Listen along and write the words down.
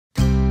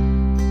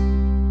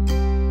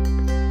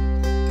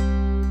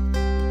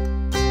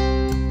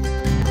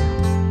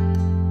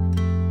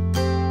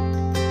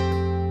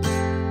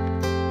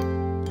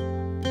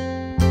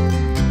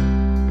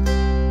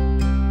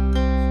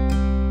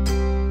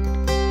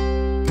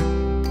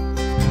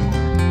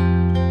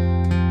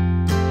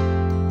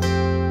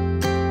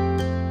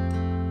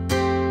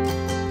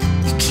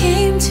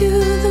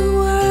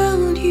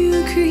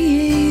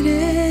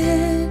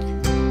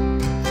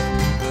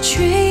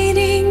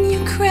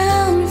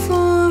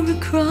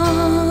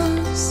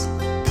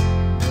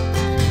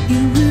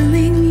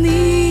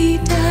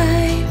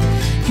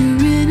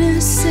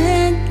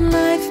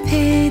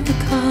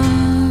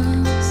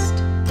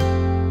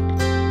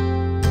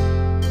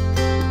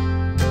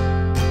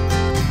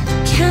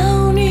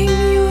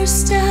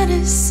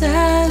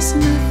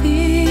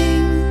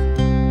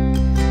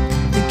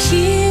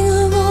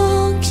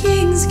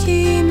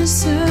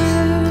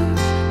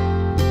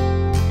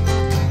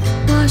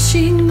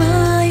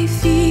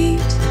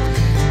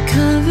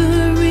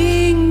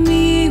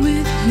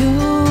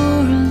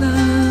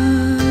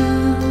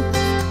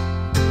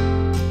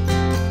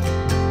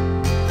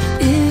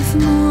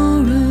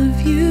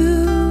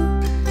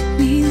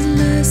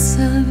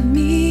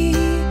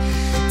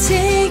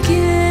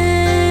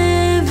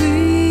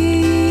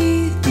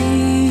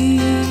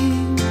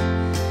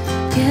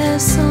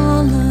Yes,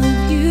 all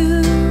of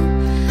you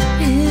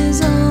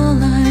is all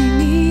I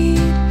need.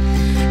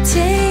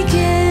 Take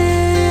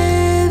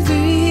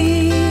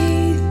everything.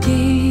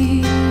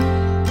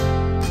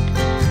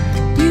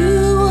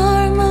 You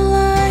are my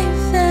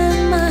life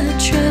and my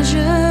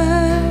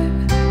treasure,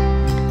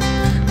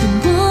 the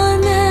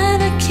one that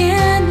I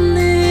can't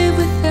live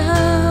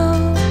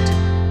without.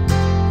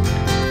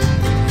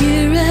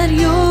 Here at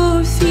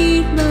your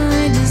feet,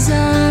 my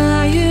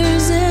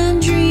desires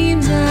and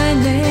dreams I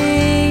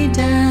lay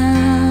down.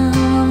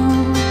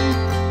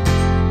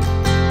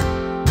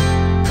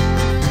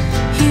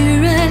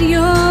 Here at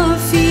your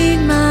feet,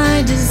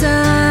 my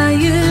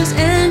desires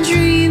and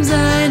dreams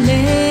I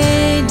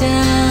lay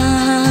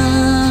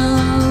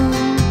down.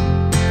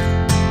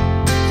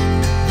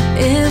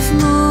 If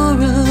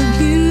more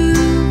of you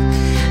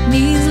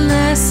means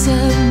less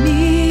of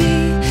me,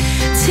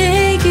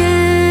 take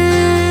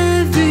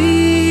everything.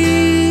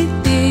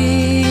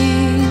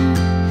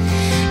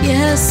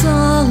 Yes,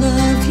 all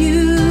of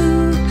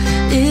you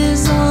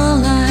is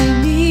all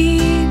I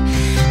need.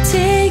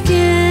 Take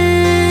everything.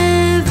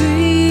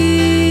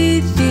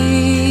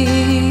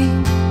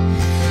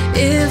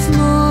 If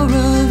more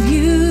of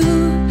you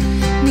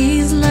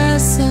means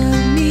less of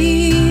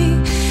me,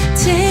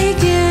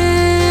 take everything.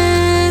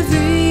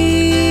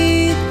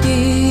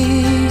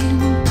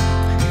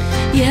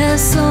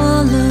 Yes,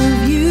 all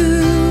of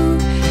you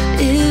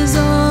is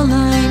all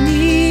I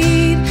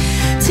need.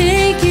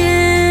 Take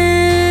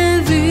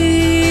everything.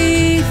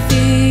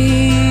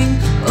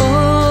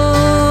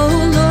 Oh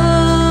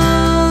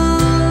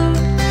Lord,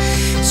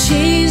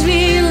 change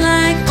me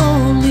like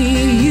only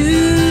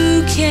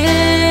you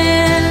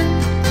can.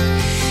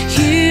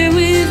 Here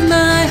with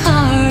my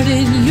heart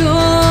in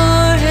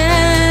your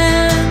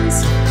hands,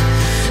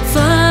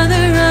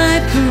 Father, I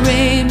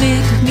pray,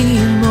 make me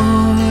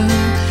more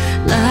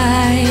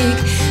like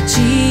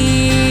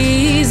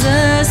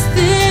Jesus.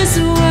 This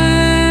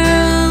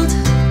world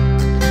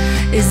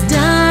is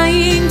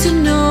dying to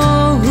know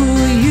who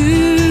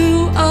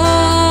you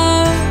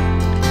are.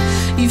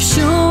 You've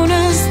shown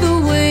us the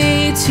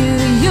way to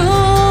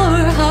your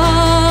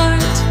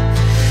heart.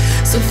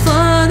 So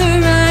Father,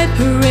 I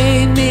pray,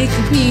 make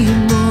me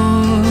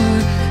more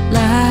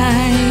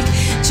like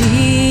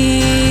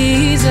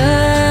Jesus,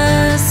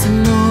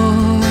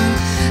 more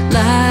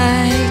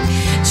like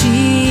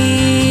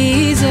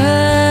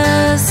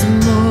Jesus,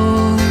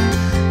 more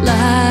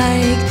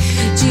like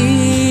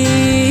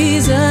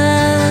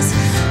Jesus,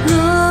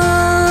 Lord.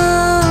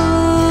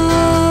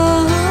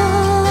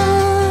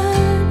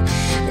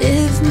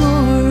 If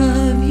more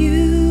of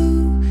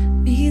you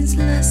means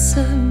less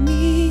of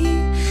me,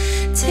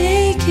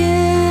 take everything.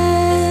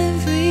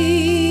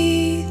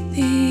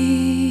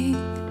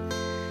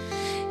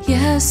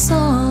 Yes,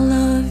 all